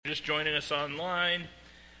just joining us online.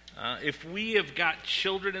 If we have got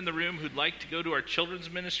children in the room who'd like to go to our children's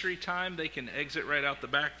ministry time, they can exit right out the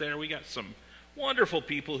back there. We got some wonderful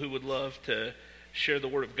people who would love to share the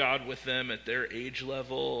Word of God with them at their age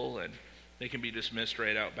level, and they can be dismissed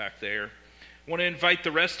right out back there. I want to invite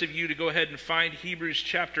the rest of you to go ahead and find Hebrews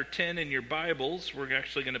chapter 10 in your Bibles. We're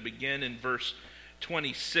actually going to begin in verse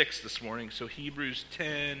 26 this morning. So Hebrews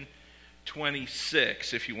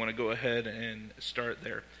 10:26, if you want to go ahead and start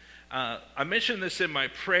there. I mentioned this in my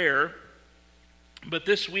prayer, but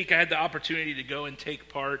this week I had the opportunity to go and take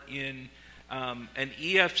part in an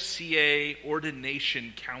EFCA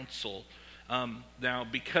ordination council. Now,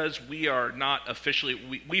 because we are not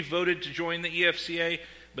officially, we voted to join the EFCA,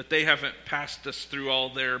 but they haven't passed us through all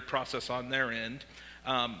their process on their end.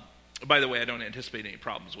 By the way, I don't anticipate any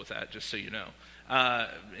problems with that, just so you know,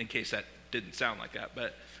 in case that didn't sound like that.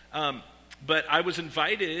 But I was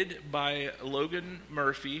invited by Logan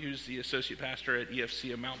Murphy, who's the associate pastor at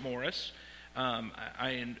EFCA Mount Morris.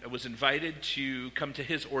 I was invited to come to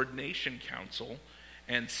his ordination council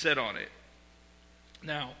and sit on it.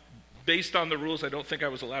 Now, based on the rules, I don't think I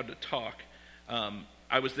was allowed to talk.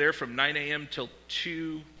 I was there from 9 a.m. till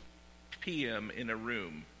 2 p.m. in a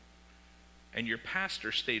room, and your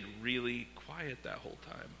pastor stayed really quiet that whole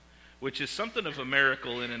time, which is something of a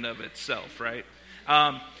miracle in and of itself, right?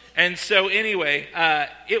 And so anyway,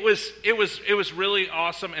 it was really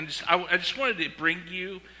awesome, and I just wanted to bring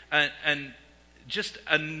you and just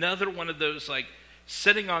another one of those, like,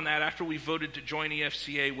 sitting on that after we voted to join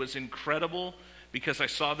EFCA was incredible, because I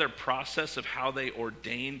saw their process of how they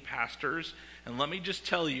ordain pastors. And let me just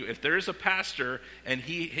tell you, if there is a pastor and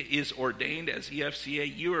he is ordained as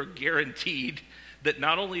EFCA, you are guaranteed that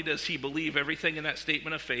not only does he believe everything in that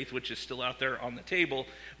statement of faith, which is still out there on the table,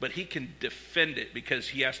 but he can defend it, because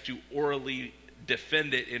he has to orally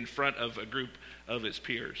defend it in front of a group of his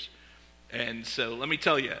peers. And so let me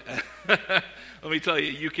tell you,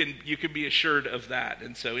 you can be assured of that.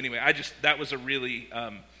 And so anyway, that was a really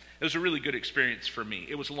good experience for me.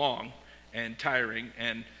 It was long and tiring,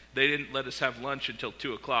 and they didn't let us have lunch until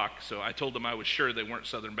 2 o'clock, so I told them I was sure they weren't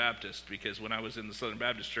Southern Baptist, because when I was in the Southern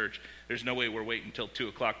Baptist church, there's no way we're waiting until 2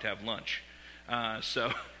 o'clock to have lunch.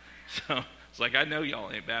 So it's like, I know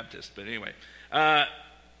y'all ain't Baptist, but anyway.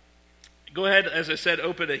 Go ahead, as I said,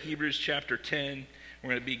 open to Hebrews chapter 10. We're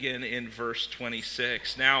going to begin in verse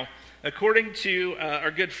 26. Now, according to our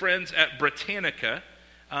good friends at Britannica,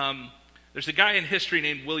 there's a guy in history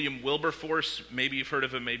named William Wilberforce. Maybe you've heard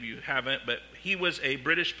of him, maybe you haven't, but he was a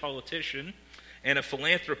British politician and a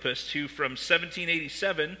philanthropist who, from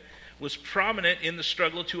 1787, was prominent in the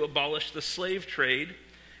struggle to abolish the slave trade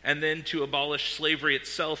and then to abolish slavery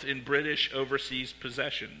itself in British overseas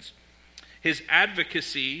possessions. His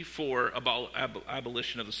advocacy for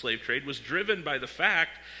abolition of the slave trade was driven by the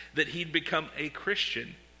fact that he'd become a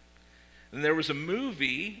Christian. And there was a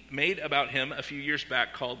movie made about him a few years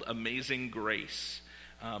back called Amazing Grace.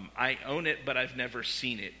 I own it, but I've never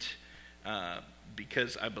seen it,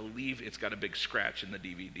 because I believe it's got a big scratch in the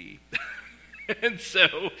DVD. And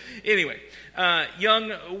so, anyway,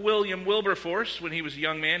 young William Wilberforce, when he was a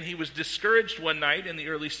young man, he was discouraged one night in the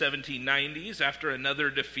early 1790s after another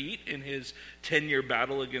defeat in his 10-year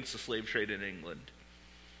battle against the slave trade in England.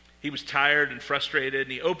 He was tired and frustrated,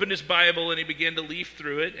 and he opened his Bible and he began to leaf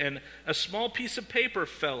through it, and a small piece of paper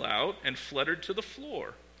fell out and fluttered to the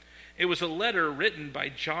floor. It was a letter written by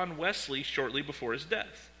John Wesley shortly before his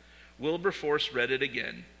death. Wilberforce read it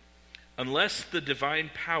again. "Unless the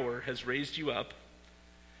divine power has raised you up,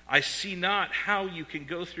 I see not how you can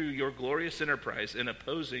go through your glorious enterprise in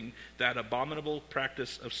opposing that abominable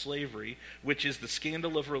practice of slavery, which is the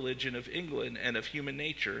scandal of religion, of England, and of human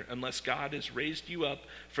nature. Unless God has raised you up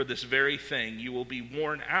for this very thing, you will be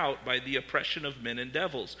worn out by the oppression of men and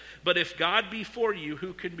devils. But if God be for you,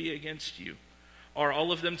 who can be against you? Are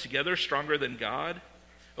all of them together stronger than God?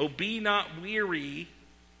 Oh, be not weary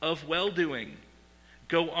of well-doing.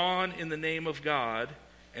 Go on in the name of God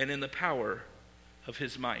and in the power of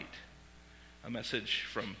his might." A message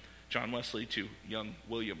from John Wesley to young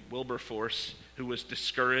William Wilberforce, who was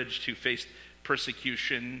discouraged, who faced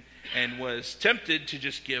persecution, and was tempted to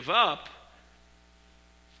just give up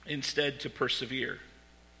instead to persevere.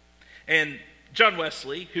 And John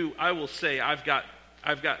Wesley, who I will say I've got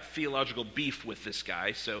theological beef with this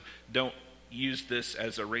guy, so don't use this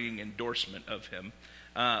as a ringing endorsement of him.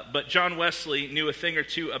 But John Wesley knew a thing or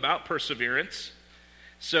two about perseverance.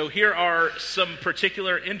 So here are some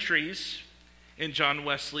particular entries in John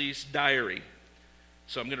Wesley's diary.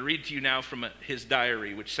 So I'm going to read to you now from his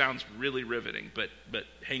diary, which sounds really riveting, but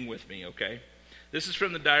hang with me, okay? This is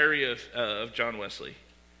from the diary of John Wesley.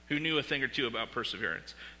 who knew a thing or two about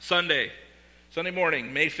perseverance. Sunday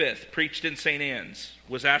morning, May 5th, preached in St. Anne's,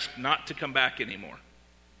 was asked not to come back anymore.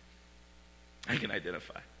 I can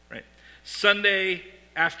identify, right? Sunday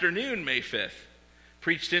afternoon, May 5th,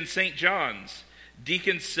 preached in St. John's.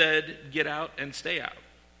 Deacon said, get out and stay out.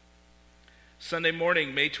 Sunday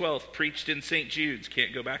morning, May 12th, preached in St. Jude's.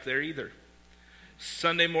 Can't go back there either.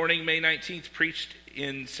 Sunday morning, May 19th, preached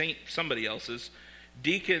in St. somebody else's.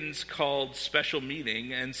 Deacons called special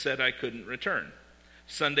meeting and said I couldn't return.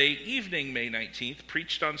 Sunday evening, May 19th,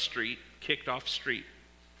 preached on street, kicked off street.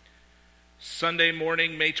 Sunday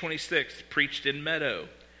morning, May 26th, preached in Meadow.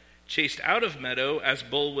 Chased out of Meadow as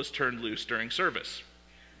bull was turned loose during service.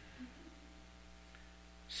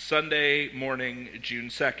 Sunday morning, June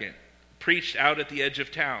 2nd, preached out at the edge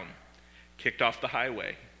of town, kicked off the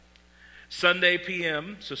highway. Sunday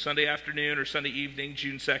p.m., so Sunday afternoon or Sunday evening,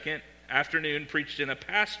 June 2nd, afternoon, preached in a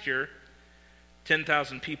pasture.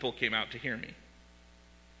 10,000 people came out to hear me.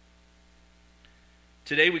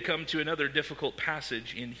 Today we come to another difficult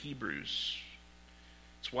passage in Hebrews.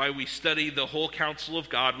 It's why we study the whole counsel of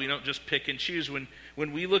God. We don't just pick and choose. When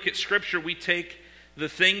we look at Scripture, we take the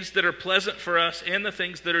things that are pleasant for us and the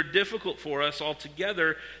things that are difficult for us all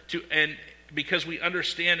together, and because we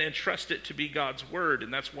understand and trust it to be God's Word.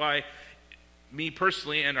 And that's why me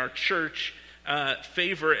personally and our church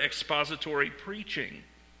favor expository preaching.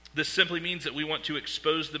 This simply means that we want to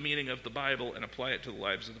expose the meaning of the Bible and apply it to the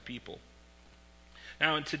lives of the people.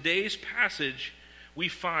 Now, in today's passage, we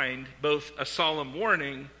find both a solemn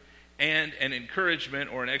warning and an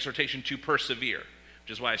encouragement or an exhortation to persevere,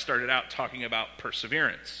 which is why I started out talking about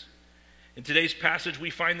perseverance. In today's passage, we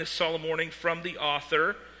find this solemn warning from the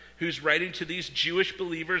author who's writing to these Jewish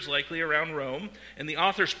believers, likely around Rome. And the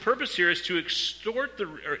author's purpose here is to exhort,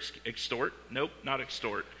 not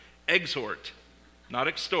extort.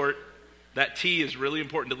 That T is really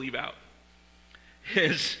important to leave out.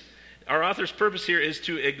 Our author's purpose here is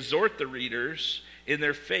to exhort the readers in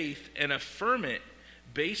their faith and affirm it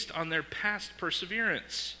based on their past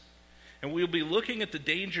perseverance. And we'll be looking at the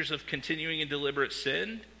dangers of continuing in deliberate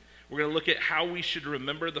sin. We're going to look at how we should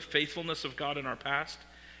remember the faithfulness of God in our past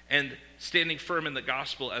and standing firm in the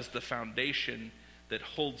gospel as the foundation that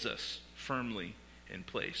holds us firmly in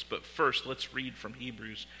place. But first, let's read from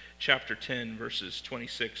Hebrews chapter 10, verses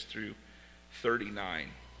 26 through 39.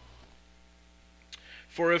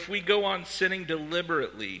 For if we go on sinning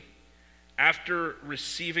deliberately after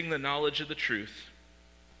receiving the knowledge of the truth,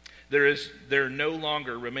 there no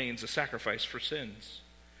longer remains a sacrifice for sins,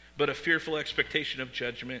 but a fearful expectation of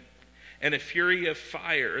judgment and a fury of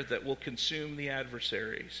fire that will consume the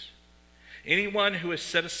adversaries. Anyone who has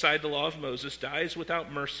set aside the law of Moses dies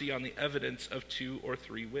without mercy on the evidence of 2 or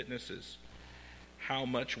 3 witnesses. How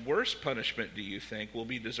much worse punishment, do you think, will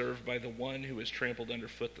be deserved by the one who has trampled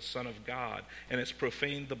underfoot the Son of God and has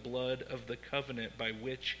profaned the blood of the covenant by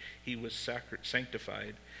which he was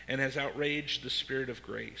sanctified and has outraged the Spirit of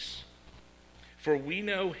grace? For we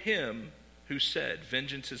know him who said,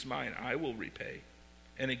 vengeance is mine, I will repay.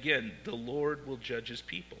 And again, the Lord will judge his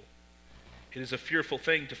people. It is a fearful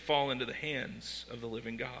thing to fall into the hands of the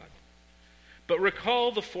living God. But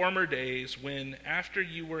recall the former days when, after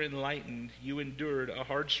you were enlightened, you endured a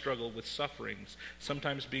hard struggle with sufferings,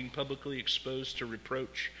 sometimes being publicly exposed to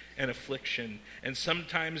reproach and affliction, and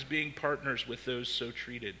sometimes being partners with those so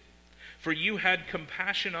treated. For you had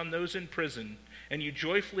compassion on those in prison, and you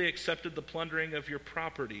joyfully accepted the plundering of your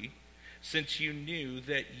property, since you knew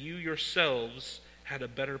that you yourselves had a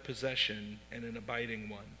better possession and an abiding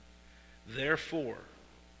one. Therefore,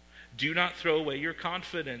 do not throw away your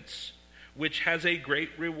confidence, which has a great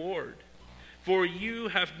reward. For you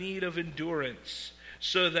have need of endurance,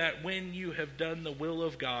 so that when you have done the will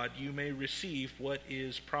of God, you may receive what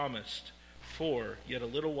is promised. For yet a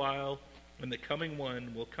little while, and the coming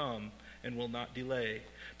one will come and will not delay.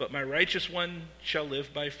 But my righteous one shall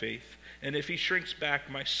live by faith, and if he shrinks back,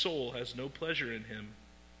 my soul has no pleasure in him.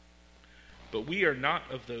 But we are not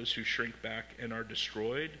of those who shrink back and are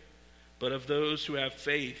destroyed, but of those who have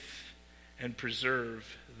faith and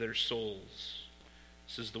preserve their souls.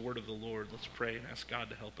 This is the word of the Lord. Let's pray and ask God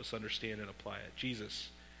to help us understand and apply it. Jesus,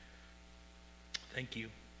 thank you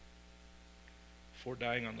for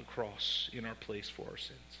dying on the cross in our place for our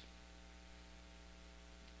sins.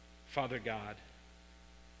 Father God,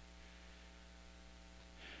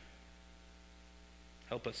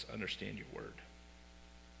 help us understand your word.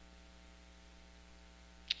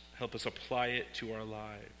 Help us apply it to our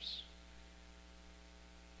lives.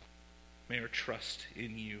 May our trust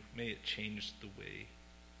in you, may it change the way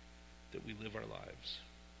that we live our lives.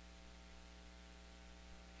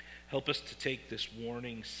 Help us to take this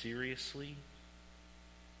warning seriously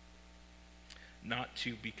not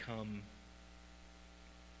to become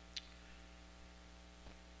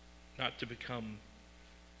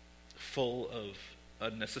full of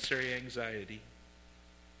unnecessary anxiety,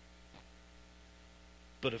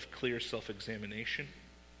 but of clear self-examination.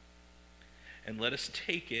 And let us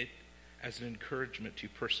take it as an encouragement to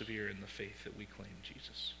persevere in the faith that we claim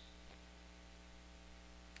Jesus.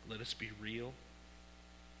 Let us be real.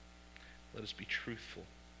 Let us be truthful.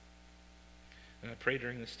 And I pray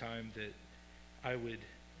during this time that I would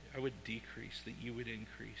decrease, that you would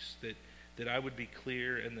increase, that I would be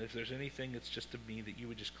clear, and that if there's anything that's just of me, that you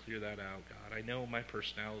would just clear that out, God. I know my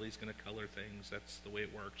personality is going to color things. That's the way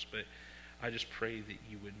it works. But I just pray that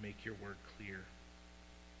you would make your word clear.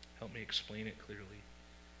 Help me explain it clearly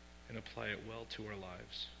and apply it well to our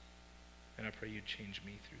lives. And I pray you'd change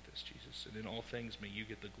me through this, Jesus. And in all things, may you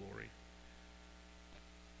get the glory.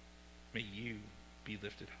 May you be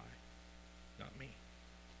lifted high, not me.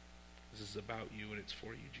 This is about you, and it's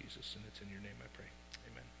for you, Jesus. And it's in your name I pray.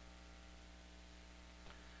 Amen.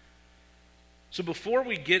 So before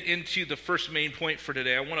we get into the first main point for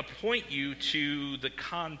today, I want to point you to the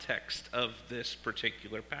context of this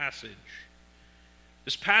particular passage.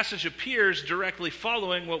 This passage appears directly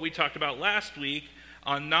following what we talked about last week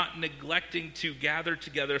on not neglecting to gather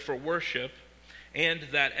together for worship, and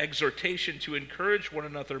that exhortation to encourage one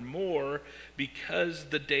another more because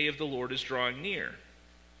the day of the Lord is drawing near.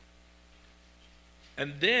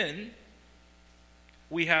 And then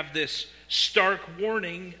we have this stark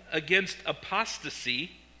warning against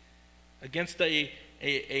apostasy, against a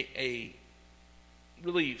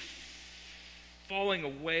really falling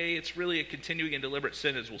away. It's really a continuing and deliberate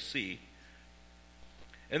sin, as we'll see.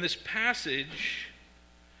 And this passage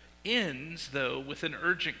ends, though, with an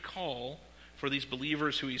urgent call for these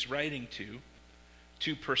believers who he's writing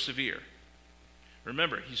to persevere.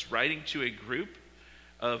 Remember, he's writing to a group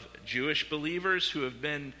of Jewish believers who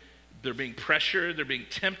they're being pressured, they're being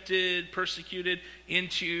tempted, persecuted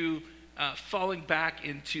into falling back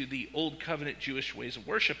into the old covenant Jewish ways of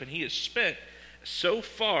worship. And he has spent so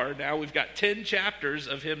far, now we've got 10 chapters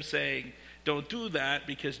of him saying, don't do that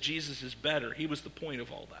because Jesus is better. He was the point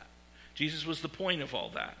of all that. Jesus was the point of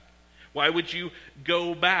all that. Why would you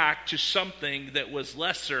go back to something that was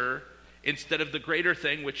lesser instead of the greater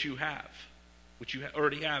thing which you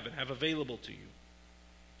already have and have available to you?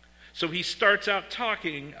 So he starts out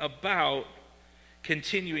talking about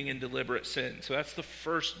continuing in deliberate sin. So that's the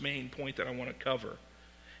first main point that I want to cover.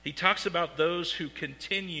 He talks about those who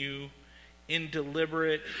continue in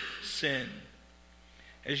deliberate sin.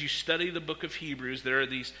 As you study the book of Hebrews, there are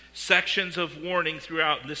these sections of warning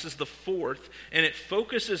throughout, and this is the fourth, and it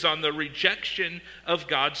focuses on the rejection of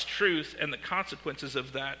God's truth and the consequences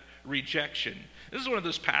of that rejection. This is one of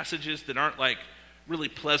those passages that aren't like really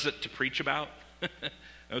pleasant to preach about.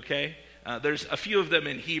 Okay? There's a few of them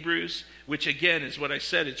in Hebrews, which again is what I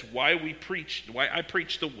said, it's why I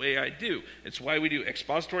preach the way I do. It's why we do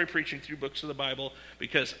expository preaching through books of the Bible,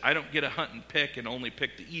 because I don't get to hunt and pick and only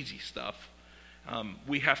pick the easy stuff.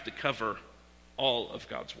 We have to cover all of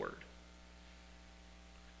God's word.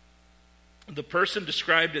 The person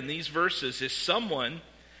described in these verses is someone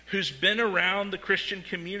who's been around the Christian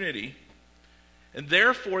community, and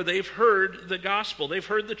therefore they've heard the gospel. They've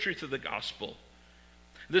heard the truth of the gospel.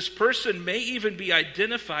 This person may even be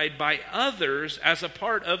identified by others as a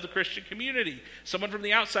part of the Christian community. Someone from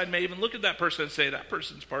the outside may even look at that person and say, that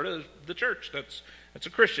person's part of the church. That's a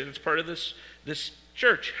Christian. It's part of this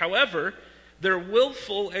church. However, their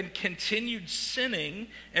willful and continued sinning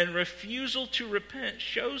and refusal to repent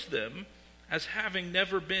shows them as having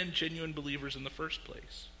never been genuine believers in the first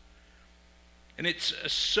place. And it's a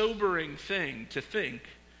sobering thing to think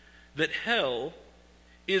that hell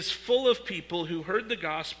is full of people who heard the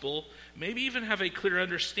gospel, maybe even have a clear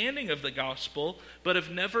understanding of the gospel, but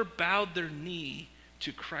have never bowed their knee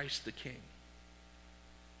to Christ the King.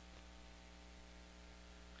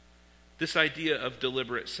 This idea of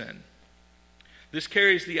deliberate sin. This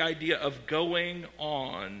carries the idea of going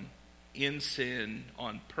on in sin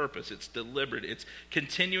on purpose. It's deliberate. It's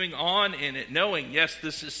continuing on in it, knowing, yes,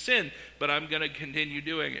 this is sin, but I'm going to continue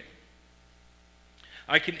doing it.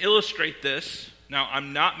 I can illustrate this. Now,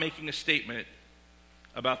 I'm not making a statement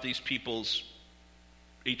about these people's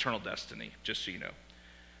eternal destiny, just so you know.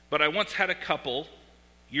 But I once had a couple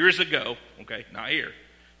years ago, okay, not here,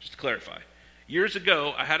 just to clarify. Years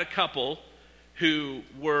ago, I had a couple who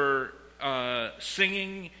were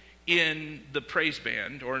singing in the praise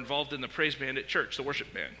band or involved in the praise band at church, the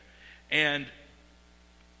worship band. And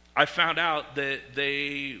I found out that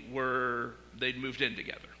they'd moved in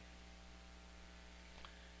together.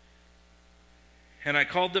 And I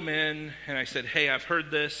called them in and I said, hey, I've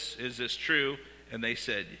heard this. Is this true? And they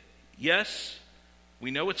said, yes,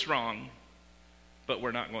 we know it's wrong, but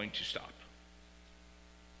we're not going to stop.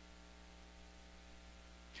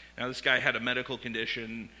 Now, this guy had a medical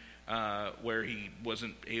condition where he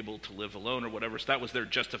wasn't able to live alone or whatever, so that was their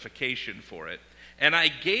justification for it. And I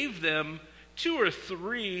gave them 2 or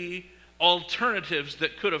 3 alternatives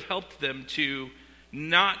that could have helped them to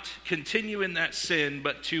not continue in that sin,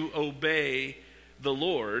 but to obey the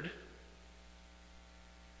Lord.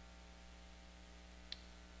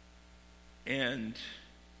 And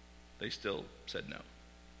they still said no.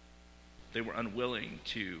 They were unwilling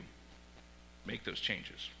to make those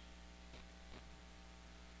changes.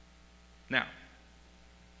 Now,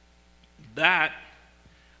 that,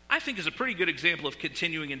 I think, is a pretty good example of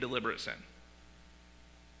continuing in deliberate sin.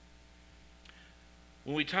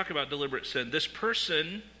 When we talk about deliberate sin, this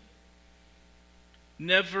person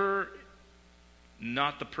never,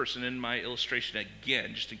 not the person in my illustration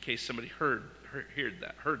again, just in case somebody heard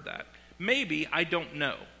that. Maybe, I don't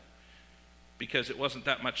know, because it wasn't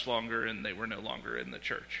that much longer and they were no longer in the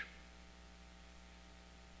church.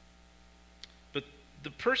 But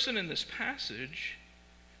the person in this passage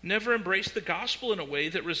never embraced the gospel in a way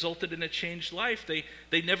that resulted in a changed life.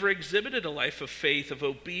 They never exhibited a life of faith, of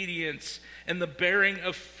obedience, and the bearing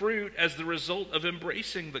of fruit as the result of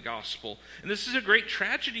embracing the gospel. And this is a great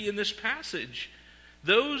tragedy in this passage.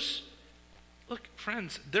 Look,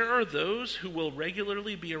 friends, there are those who will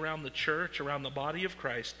regularly be around the church, around the body of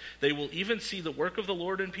Christ. They will even see the work of the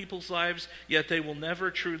Lord in people's lives, yet they will never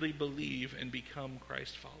truly believe and become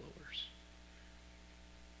Christ followers.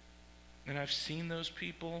 And I've seen those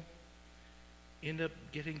people end up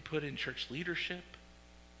getting put in church leadership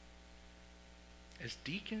as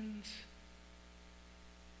deacons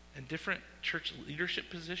and different church leadership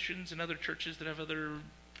positions in other churches that have other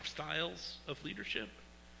styles of leadership.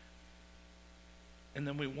 And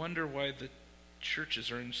then we wonder why the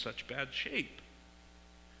churches are in such bad shape.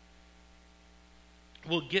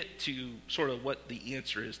 We'll get to sort of what the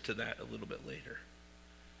answer is to that a little bit later.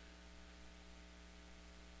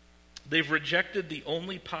 They've rejected the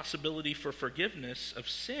only possibility for forgiveness of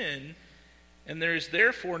sin, and there is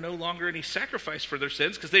therefore no longer any sacrifice for their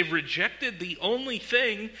sins because they've rejected the only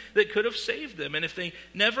thing that could have saved them. And if they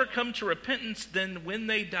never come to repentance, then when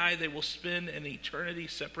they die, they will spend an eternity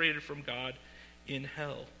separated from God in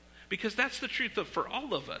hell. Because that's the truth for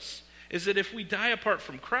all of us, is that if we die apart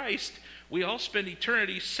from Christ, we all spend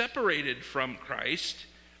eternity separated from Christ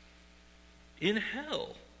in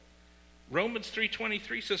hell. Romans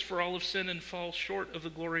 3:23 says, for all have sinned and fall short of the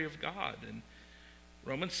glory of God. And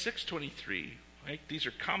Romans 6:23, right? These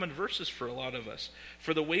are common verses for a lot of us.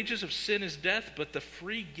 For the wages of sin is death, but the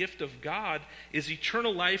free gift of God is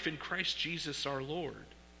eternal life in Christ Jesus our Lord.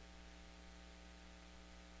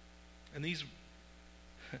 And these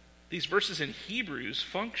verses in Hebrews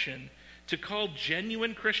function to call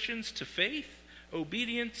genuine Christians to faith,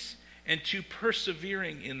 obedience, and to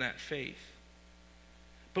persevering in that faith.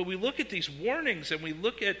 But we look at these warnings and we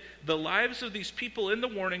look at the lives of these people in the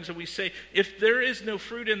warnings and we say, if there is no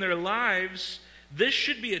fruit in their lives, this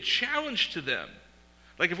should be a challenge to them.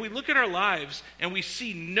 Like if we look at our lives and we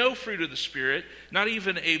see no fruit of the Spirit, not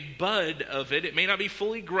even a bud of it, it may not be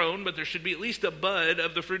fully grown, but there should be at least a bud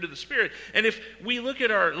of the fruit of the Spirit. And if we look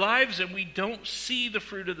at our lives and we don't see the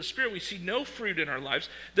fruit of the Spirit, we see no fruit in our lives,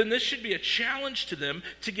 then this should be a challenge to them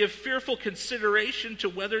to give fearful consideration to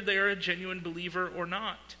whether they are a genuine believer or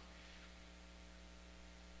not.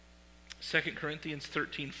 2 Corinthians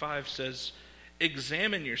 13:5 says,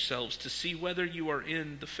 examine yourselves to see whether you are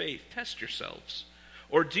in the faith. Test yourselves.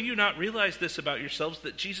 Or do you not realize this about yourselves,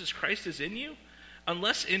 that Jesus Christ is in you?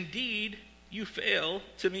 Unless indeed you fail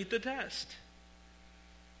to meet the test.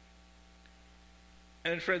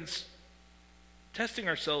 And friends, testing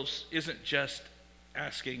ourselves isn't just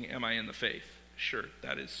asking, am I in the faith? Sure,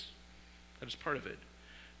 that is part of it.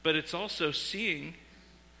 But it's also seeing,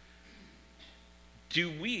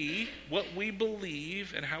 what we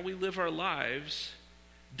believe and how we live our lives,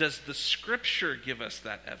 does the Scripture give us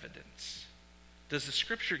that evidence? Does the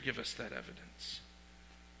Scripture give us that evidence?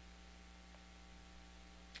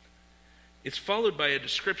 It's followed by a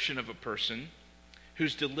description of a person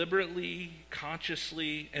who's deliberately,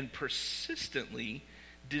 consciously, and persistently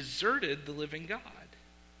deserted the living God.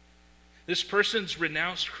 This person's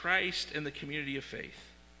renounced Christ and the community of faith.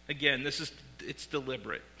 Again, it's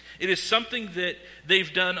deliberate. It is something that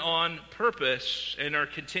they've done on purpose and are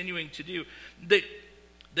continuing to do.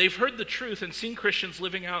 They've heard the truth and seen Christians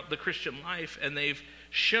living out the Christian life, and they've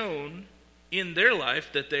shown in their life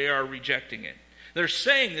that they are rejecting it. They're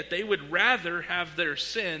saying that they would rather have their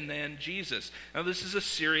sin than Jesus. Now, this is a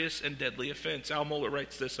serious and deadly offense. Al Mohler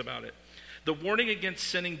writes this about it. The warning against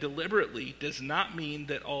sinning deliberately does not mean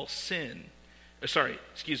that all sin,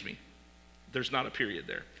 there's not a period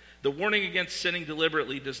there. The warning against sinning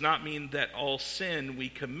deliberately does not mean that all sin we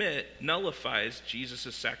commit nullifies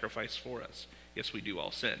Jesus' sacrifice for us. Yes, we do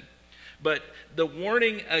all sin. But the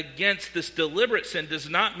warning against this deliberate sin does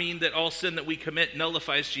not mean that all sin that we commit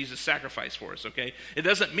nullifies Jesus' sacrifice for us, okay? It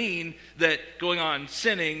doesn't mean that going on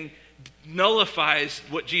sinning nullifies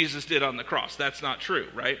what Jesus did on the cross. That's not true,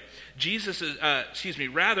 right?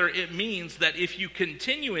 Rather, it means that if you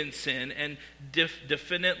continue in sin and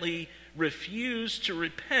definitely refuse to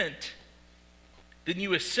repent, then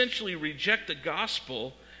you essentially reject the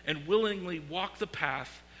gospel and willingly walk the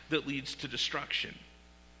path that leads to destruction.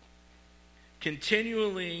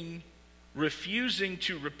 Continually refusing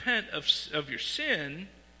to repent of your sin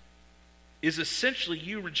is essentially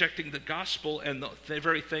you rejecting the gospel and the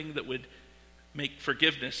very thing that would make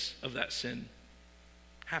forgiveness of that sin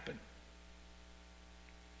happen.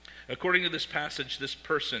 According to this passage, this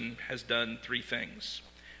person has done three things.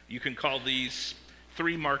 You can call these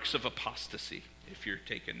 3 marks of apostasy if you're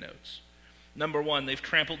taking notes. Number 1, they've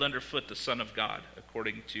trampled underfoot the Son of God,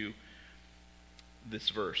 according to these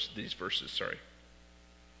verses.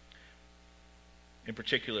 In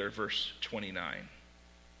particular, verse 29.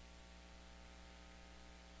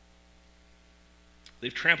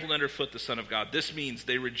 They've trampled underfoot the Son of God. This means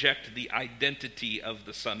they reject the identity of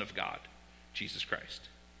the Son of God, Jesus Christ.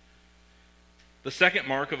 The second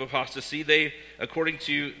mark of apostasy, they, according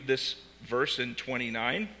to this verse in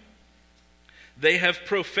 29, they have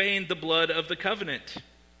profaned the blood of the covenant.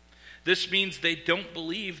 This means they don't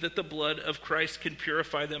believe that the blood of Christ can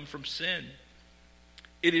purify them from sin.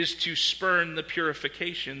 It is to spurn the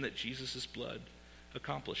purification that Jesus' blood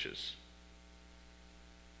accomplishes.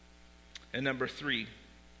 And number 3,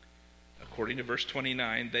 according to verse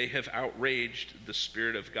 29, they have outraged the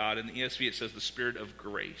Spirit of God. In the ESV it says the Spirit of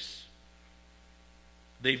grace.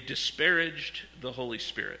 They've disparaged the Holy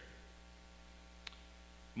Spirit.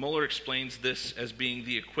 Mueller explains this as being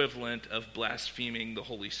the equivalent of blaspheming the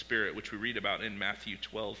Holy Spirit, which we read about in Matthew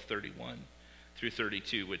 12:31 through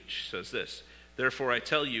 32, which says this: "Therefore I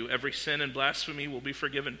tell you, every sin and blasphemy will be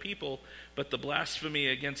forgiven people, but the blasphemy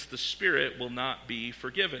against the Spirit will not be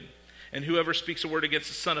forgiven. And whoever speaks a word against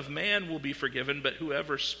the Son of Man will be forgiven, but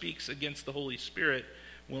whoever speaks against the Holy Spirit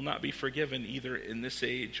will not be forgiven, either in this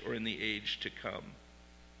age or in the age to come."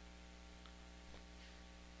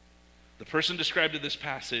 The person described in this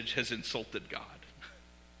passage has insulted God.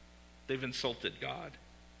 They've insulted God.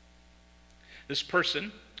 This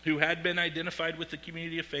person, who had been identified with the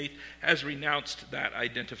community of faith, has renounced that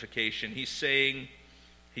identification. He's saying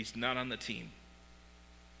he's not on the team.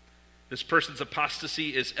 This person's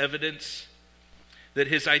apostasy is evidence that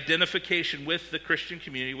his identification with the Christian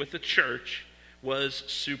community, with the church, was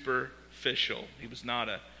superficial. He was not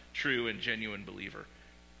a true and genuine believer.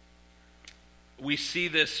 We see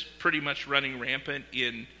this pretty much running rampant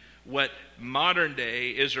in what modern day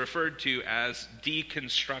is referred to as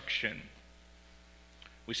deconstruction.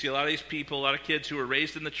 We see a lot of these people, a lot of kids who were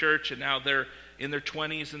raised in the church and now they're in their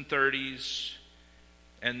 20s and 30s,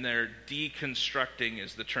 and they're deconstructing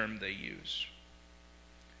is the term they use.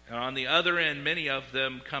 And on the other end, many of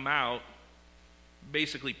them come out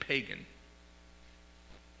basically pagan.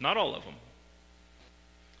 Not all of them.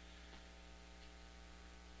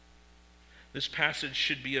 This passage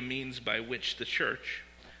should be a means by which the church,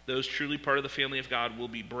 those truly part of the family of God, will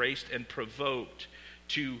be braced and provoked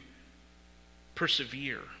to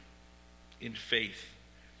persevere in faith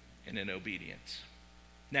and in obedience.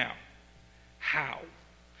 Now, how?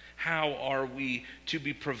 How are we to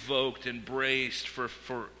be provoked and braced for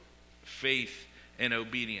faith and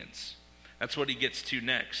obedience? That's what he gets to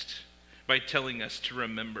next, by telling us to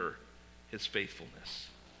remember his faithfulness,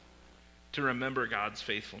 to remember God's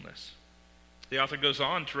faithfulness. The author goes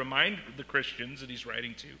on to remind the Christians that he's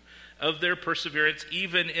writing to of their perseverance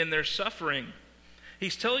even in their suffering.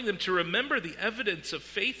 He's telling them to remember the evidence of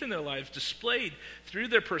faith in their lives displayed through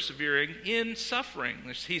their persevering in suffering.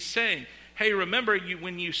 He's saying, hey, remember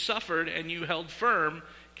when you suffered and you held firm,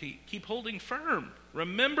 keep holding firm.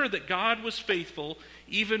 Remember that God was faithful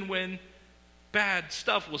even when bad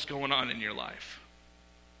stuff was going on in your life.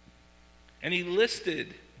 And he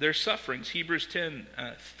listed their sufferings, Hebrews 10,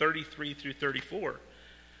 33 through 34.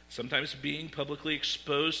 Sometimes being publicly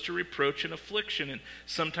exposed to reproach and affliction, and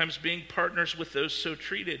sometimes being partners with those so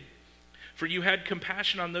treated. For you had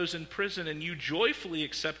compassion on those in prison, and you joyfully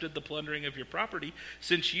accepted the plundering of your property,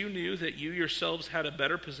 since you knew that you yourselves had a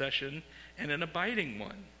better possession and an abiding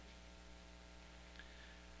one.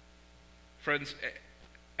 Friends,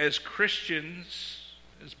 as Christians,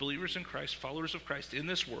 as believers in Christ, followers of Christ in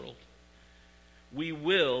this world, we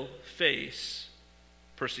will face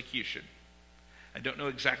persecution. I don't know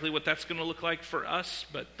exactly what that's going to look like for us,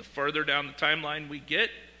 but the further down the timeline we get,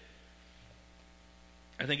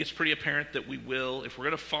 I think it's pretty apparent that we will, if we're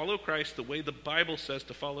going to follow Christ the way the Bible says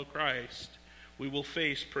to follow Christ, we will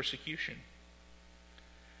face persecution.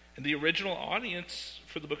 And the original audience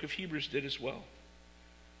for the book of Hebrews did as well.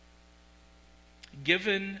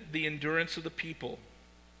 Given the endurance of the people,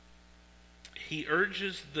 he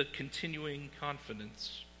urges the continuing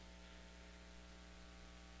confidence.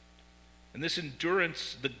 And this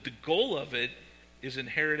endurance, the goal of it is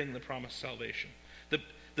inheriting the promised salvation.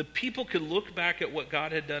 The people could look back at what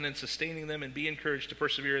God had done in sustaining them and be encouraged to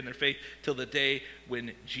persevere in their faith till the day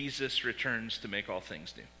when Jesus returns to make all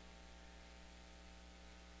things new.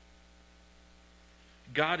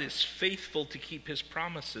 God is faithful to keep his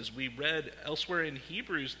promises. We read elsewhere in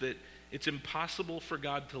Hebrews that it's impossible for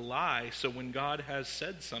God to lie. So when God has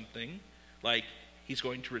said something, like he's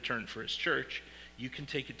going to return for his church, you can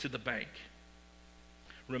take it to the bank.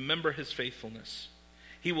 Remember his faithfulness.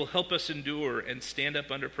 He will help us endure and stand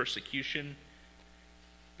up under persecution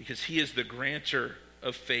because he is the grantor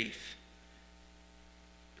of faith.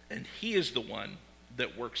 And he is the one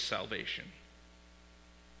that works salvation.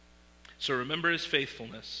 So remember his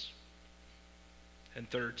faithfulness. And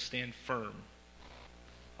third, stand firm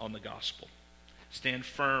on the gospel. Stand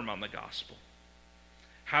firm on the gospel.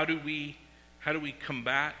 How do we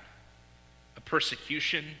combat a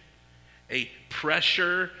persecution, a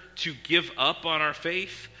pressure to give up on our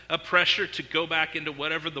faith, a pressure to go back into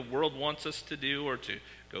whatever the world wants us to do or to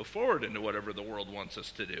go forward into whatever the world wants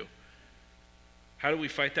us to do? How do we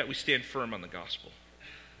fight that? We stand firm on the gospel.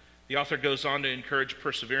 The author goes on to encourage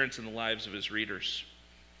perseverance in the lives of his readers.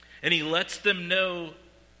 And he lets them know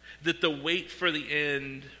that the wait for the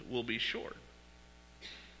end will be short.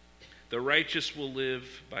 The righteous will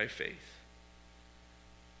live by faith.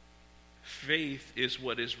 Faith is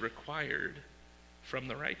what is required from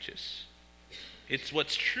the righteous. It's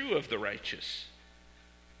what's true of the righteous.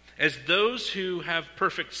 As those who have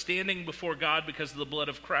perfect standing before God because of the blood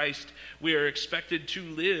of Christ, we are expected to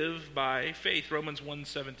live by faith. Romans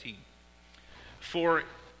 1:17. For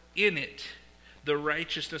in it, the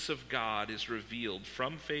righteousness of God is revealed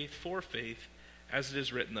from faith for faith, as it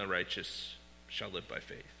is written, the righteous shall live by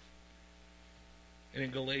faith. And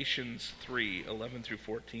in Galatians 3:11 through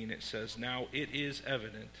 14, it says, now it is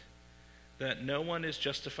evident that no one is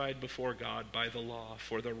justified before God by the law,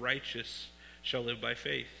 for the righteous shall live by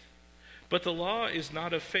faith. But the law is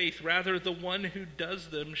not of faith, rather the one who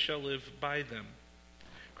does them shall live by them.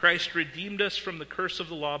 Christ redeemed us from the curse of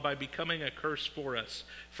the law by becoming a curse for us.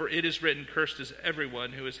 For it is written, cursed is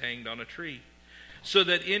everyone who is hanged on a tree. So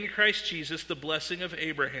that in Christ Jesus the blessing of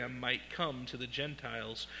Abraham might come to the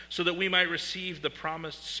Gentiles, so that we might receive the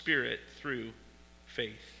promised Spirit through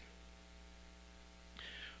faith.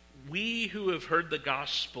 We who have heard the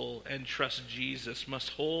gospel and trust Jesus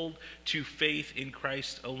must hold to faith in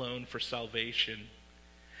Christ alone for salvation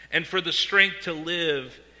and for the strength to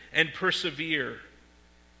live and persevere.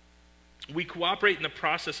 We cooperate in the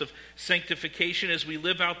process of sanctification as we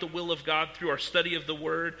live out the will of God through our study of the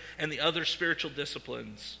Word and the other spiritual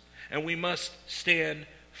disciplines. And we must stand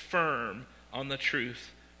firm on the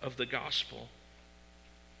truth of the gospel.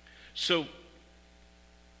 So,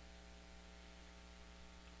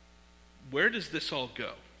 where does this all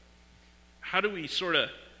go? How do we sort of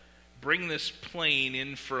bring this plane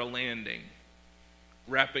in for a landing,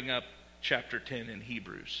 wrapping up chapter 10 in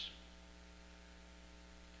Hebrews?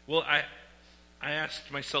 Well, I asked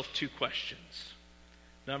myself two questions.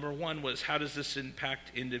 Number one was, how does this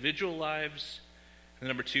impact individual lives? And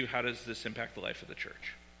number two, how does this impact the life of the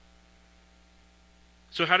church?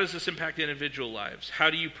 So how does this impact individual lives? How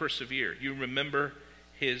do you persevere? You remember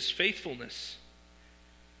his faithfulness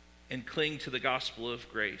and cling to the gospel of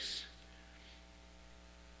grace.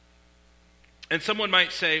 And someone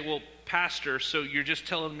might say, well, Pastor, so you're just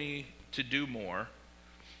telling me to do more.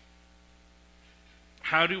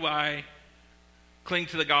 How do I cling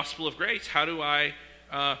to the gospel of grace? How do I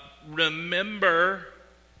remember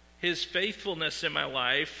his faithfulness in my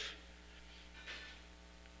life?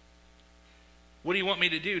 What do you want me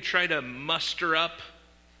to do? Try to muster up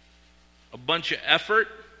a bunch of effort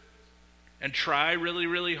and try really,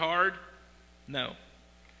 really hard? No.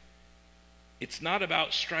 It's not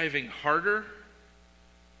about striving harder,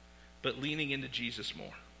 but leaning into Jesus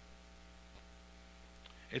more.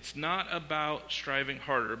 It's not about striving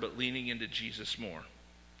harder, but leaning into Jesus more.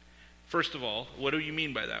 First of all, what do you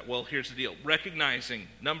mean by that? Well, here's the deal. Recognizing,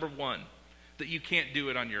 number one, that you can't do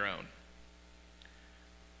it on your own.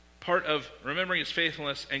 part of remembering his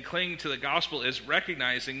faithfulness and clinging to the gospel is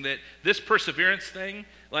recognizing that this perseverance thing,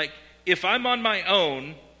 like, if I'm on my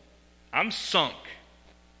own, I'm sunk.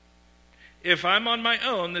 If I'm on my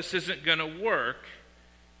own, this isn't going to work.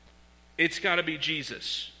 It's got to be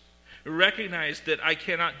Jesus. Recognize that I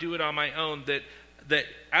cannot do it on my own, that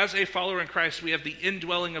as a follower in Christ, we have the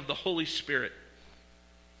indwelling of the Holy Spirit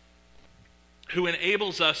who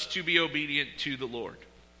enables us to be obedient to the Lord.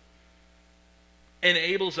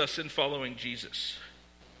 Enables us in following Jesus.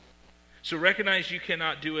 So recognize you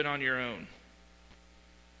cannot do it on your own.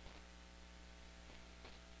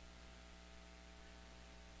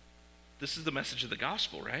 This is the message of the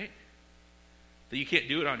gospel, right? That you can't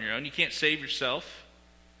do it on your own. You can't save yourself.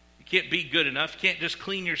 You can't be good enough. You can't just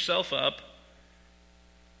clean yourself up.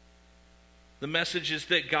 The message is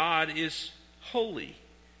that God is holy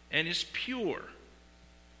and is pure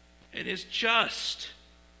and is just.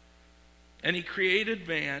 And he created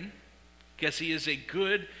man. Guess he is a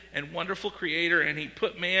good and wonderful creator, and he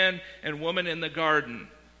put man and woman in the garden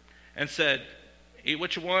and said, eat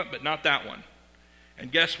what you want, but not that one.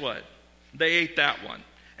 And guess what? They ate that one.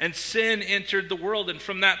 And sin entered the world, and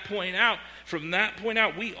from that point out,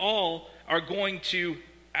 we all are going to,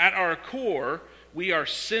 at our core, we are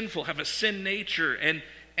sinful, have a sin nature, and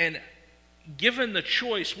given the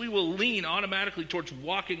choice, we will lean automatically towards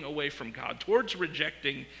walking away from God, towards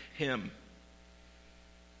rejecting him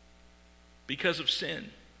because of sin.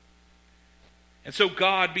 And so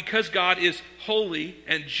God, because God is holy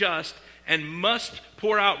and just and must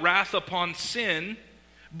pour out wrath upon sin,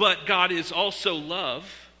 but God is also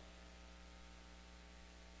love,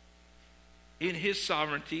 in his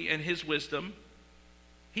sovereignty and his wisdom,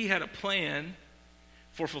 he had a plan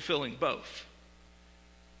for fulfilling both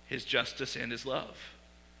his justice and his love.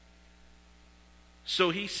 So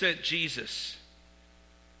he sent Jesus,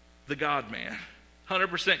 the God-man,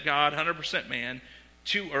 100% God, 100% man,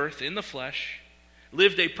 to earth in the flesh,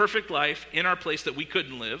 lived a perfect life in our place that we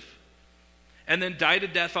couldn't live, and then died a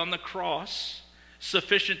death on the cross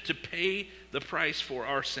sufficient to pay the price for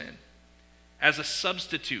our sin. As a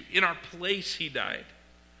substitute, in our place he died.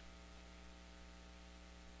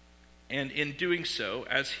 And in doing so,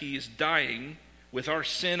 as he is dying with our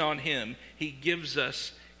sin on him, he gives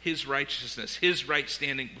us his righteousness, his right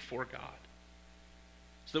standing before God.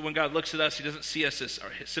 So that when God looks at us, he doesn't see us as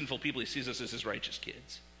sinful people, he sees us as his righteous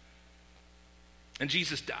kids. And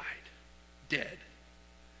Jesus died, dead.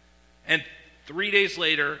 And 3 days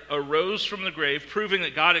later, arose from the grave, proving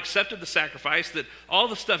that God accepted the sacrifice, that all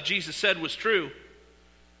the stuff Jesus said was true.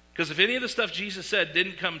 Because if any of the stuff Jesus said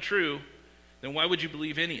didn't come true, then why would you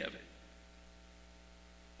believe any of it?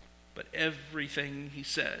 But everything he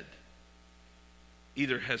said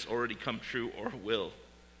either has already come true or will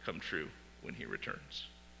come true when he returns.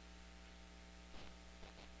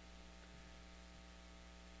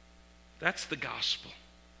 That's the gospel.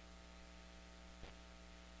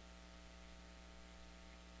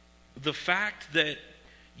 The fact that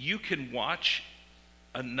you can watch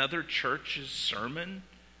another church's sermon,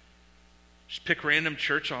 just pick random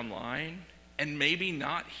church online, and maybe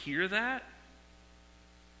not hear that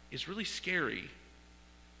is really scary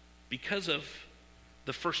because of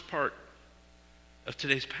the first part of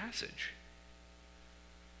today's passage.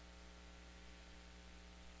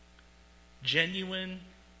 Genuine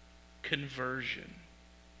conversion.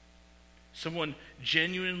 Someone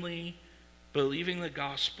genuinely believing the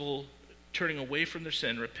gospel, turning away from their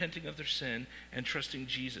sin, repenting of their sin, and trusting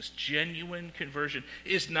Jesus. Genuine conversion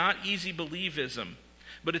is not easy believism,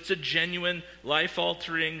 but it's a genuine,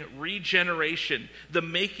 life-altering regeneration, the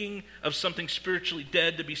making of something spiritually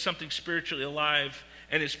dead to be something spiritually alive,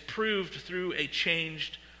 and is proved through a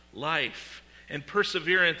changed life. And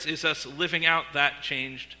perseverance is us living out that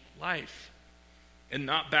changed life and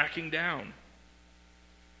not backing down.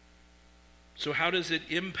 So how does it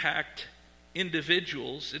impact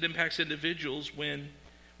individuals? It impacts individuals when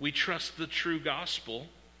we trust the true gospel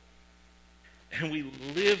and we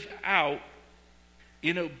live out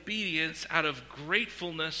in obedience out of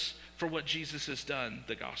gratefulness for what Jesus has done,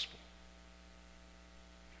 the gospel.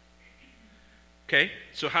 Okay,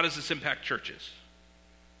 so how does this impact churches?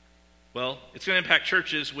 Well, it's going to impact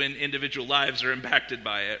churches when individual lives are impacted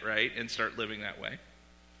by it, right, and start living that way.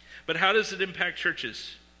 But how does it impact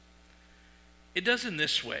churches? It does in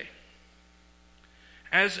this way.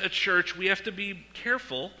 As a church, we have to be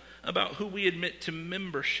careful about who we admit to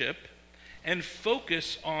membership and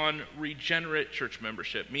focus on regenerate church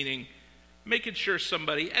membership, meaning making sure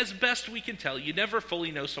somebody, as best we can tell, you never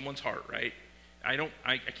fully know someone's heart, right?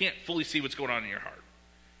 I can't fully see what's going on in your heart.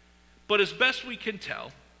 But as best we can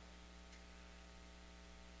tell,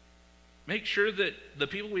 make sure that the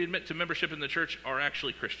people we admit to membership in the church are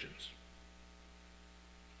actually Christians.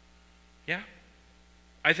 Yeah?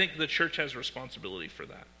 I think the church has responsibility for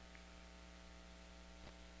that.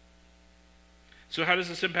 So how does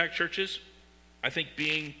this impact churches? I think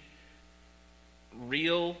being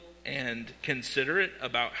real and considerate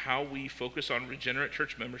about how we focus on regenerate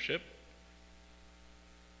church membership.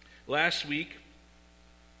 Last week,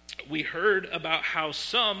 we heard about how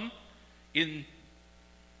some in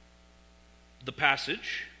the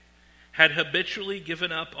passage had habitually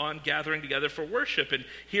given up on gathering together for worship. And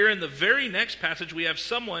here in the very next passage, we have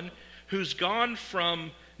someone who's gone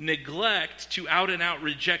from neglect to out and out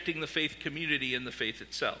rejecting the faith community and the faith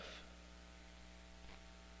itself.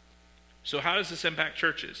 So how does this impact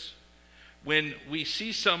churches? When we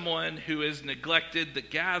see someone who has neglected the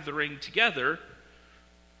gathering together,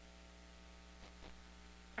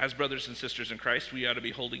 as brothers and sisters in Christ, we ought to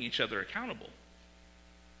be holding each other accountable.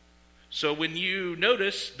 So when you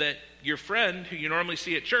notice that your friend who you normally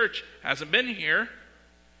see at church hasn't been here,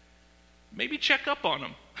 maybe check up on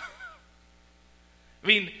them. I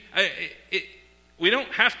mean, we don't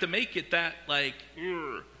have to make it that like,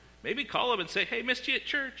 maybe call them and say, hey, missed you at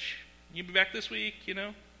church. You be back this week, you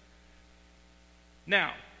know?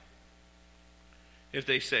 Now, if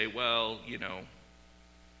they say, well, you know,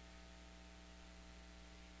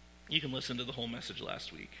 you can listen to the whole message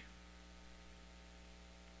last week.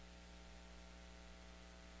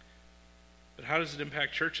 But how does it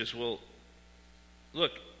impact churches? Well,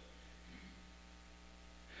 look,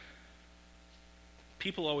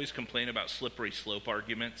 people always complain about slippery slope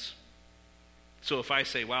arguments. So if I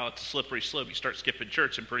say, wow, it's a slippery slope, you start skipping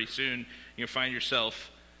church, and pretty soon you find yourself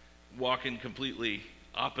walking completely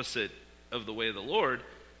opposite of the way of the Lord.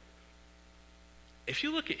 If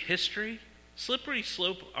you look at history, slippery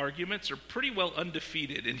slope arguments are pretty well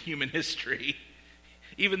undefeated in human history,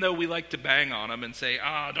 even though we like to bang on them and say,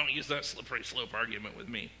 don't use that slippery slope argument with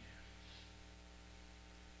me.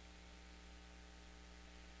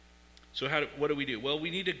 So what do we do? Well, we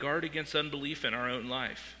need to guard against unbelief in our own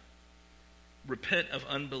life. Repent of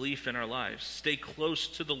unbelief in our lives. Stay close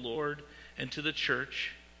to the Lord and to the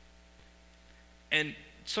church. And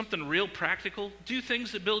something real practical, do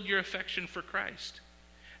things that build your affection for Christ.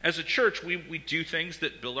 As a church, we do things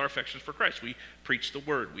that build our affections for Christ. We preach the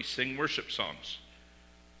word. We sing worship songs.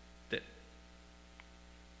 That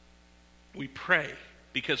we pray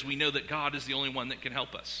because we know that God is the only one that can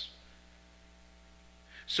help us.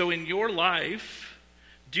 So in your life,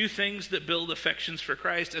 do things that build affections for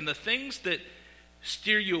Christ, and the things that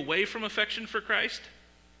steer you away from affection for Christ,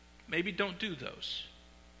 maybe don't do those.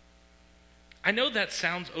 I know that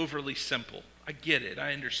sounds overly simple. I get it.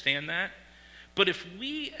 I understand that. But if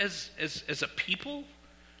we as a people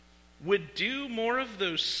would do more of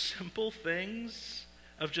those simple things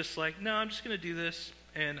of just like, no, I'm just going to do this,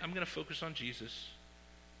 and I'm going to focus on Jesus,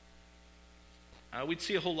 we'd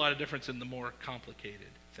see a whole lot of difference in the more complicated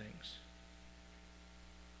things.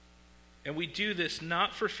 And we do this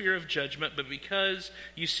not for fear of judgment, but because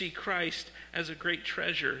you see Christ as a great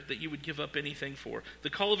treasure that you would give up anything for.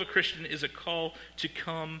 The call of a Christian is a call to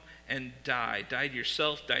come and die. Die to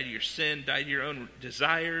yourself, die to your sin, die to your own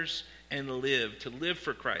desires, and live. To live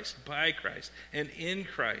for Christ, by Christ, and in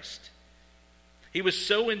Christ. He was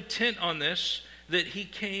so intent on this that he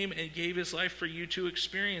came and gave his life for you to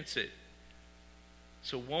experience it.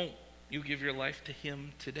 So won't you give your life to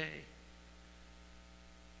him today?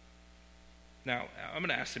 Now, I'm going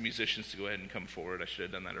to ask the musicians to go ahead and come forward. I should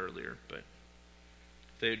have done that earlier, but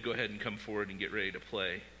if they would go ahead and come forward and get ready to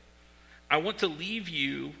play. I want to leave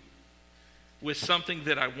you with something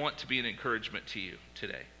that I want to be an encouragement to you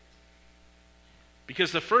today.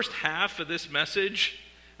 Because the first half of this message,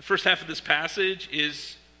 the first half of this passage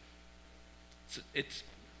is,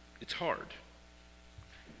 it's hard.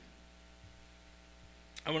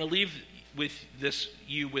 I want to leave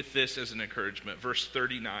you with this as an encouragement. Verse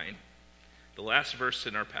 39. The last verse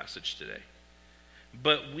in our passage today.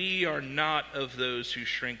 But we are not of those who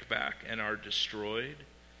shrink back and are destroyed,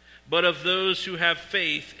 but of those who have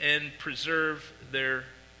faith and preserve their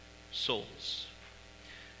souls.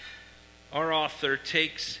 Our author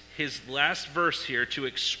takes his last verse here to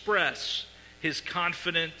express his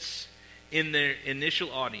confidence in their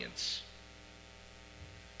initial audience.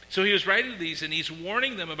 So he was writing these and he's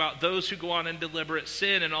warning them about those who go on in deliberate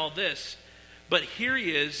sin and all this. But here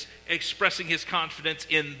he is expressing his confidence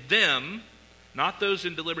in them, not those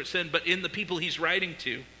in deliberate sin, but in the people he's writing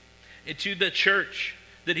to, and to the church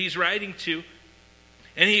that he's writing to.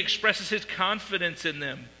 And he expresses his confidence in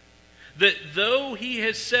them. That though he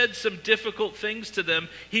has said some difficult things to them,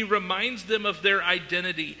 he reminds them of their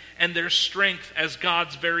identity and their strength as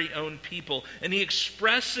God's very own people. And he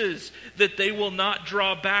expresses that they will not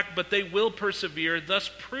draw back, but they will persevere,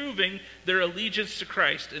 thus proving their allegiance to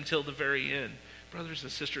Christ until the very end. Brothers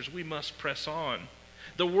and sisters, we must press on.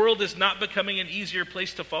 The world is not becoming an easier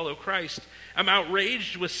place to follow Christ. I'm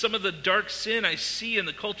outraged with some of the dark sin I see in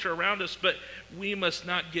the culture around us, but we must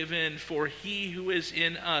not give in, for he who is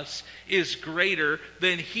in us is greater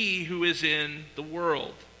than he who is in the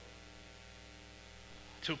world.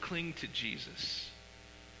 So cling to Jesus.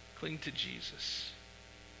 Cling to Jesus.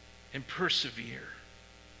 And persevere.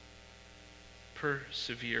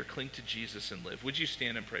 Persevere. Cling to Jesus and live. Would you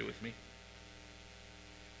stand and pray with me?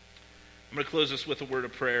 I'm going to close this with a word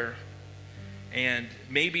of prayer. And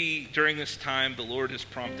maybe during this time, the Lord has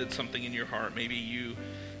prompted something in your heart. Maybe you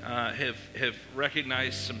have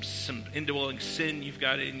recognized some indwelling sin you've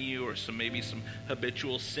got in you, or maybe some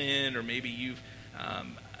habitual sin, or maybe you've,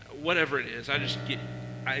 whatever it is.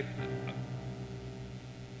 I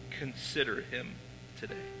consider him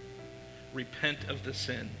today. Repent of the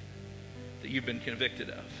sin that you've been convicted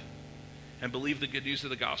of. And believe the good news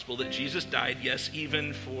of the gospel that Jesus died, yes,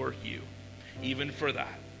 even for you. Even for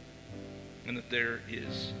that. And that there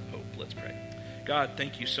is hope. Let's pray. God,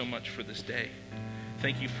 thank you so much for this day.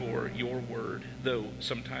 Thank you for your word, though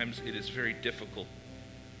sometimes it is very difficult.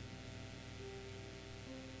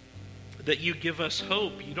 That you give us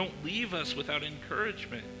hope. You don't leave us without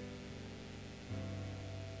encouragement.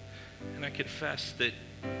 And I confess that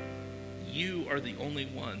you are the only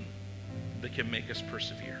one that can make us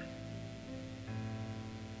persevere.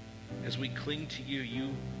 As we cling to you, you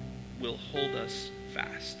will hold us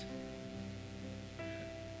fast.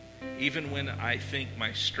 Even when I think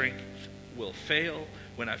my strength will fail,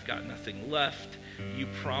 when I've got nothing left, you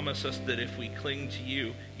promise us that if we cling to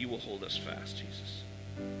you, you will hold us fast, Jesus.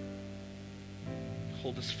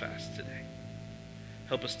 Hold us fast today.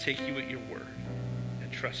 Help us take you at your word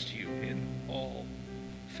and trust you in all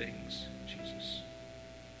things, Jesus.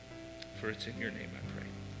 For it's in your name I pray.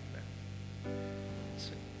 Amen.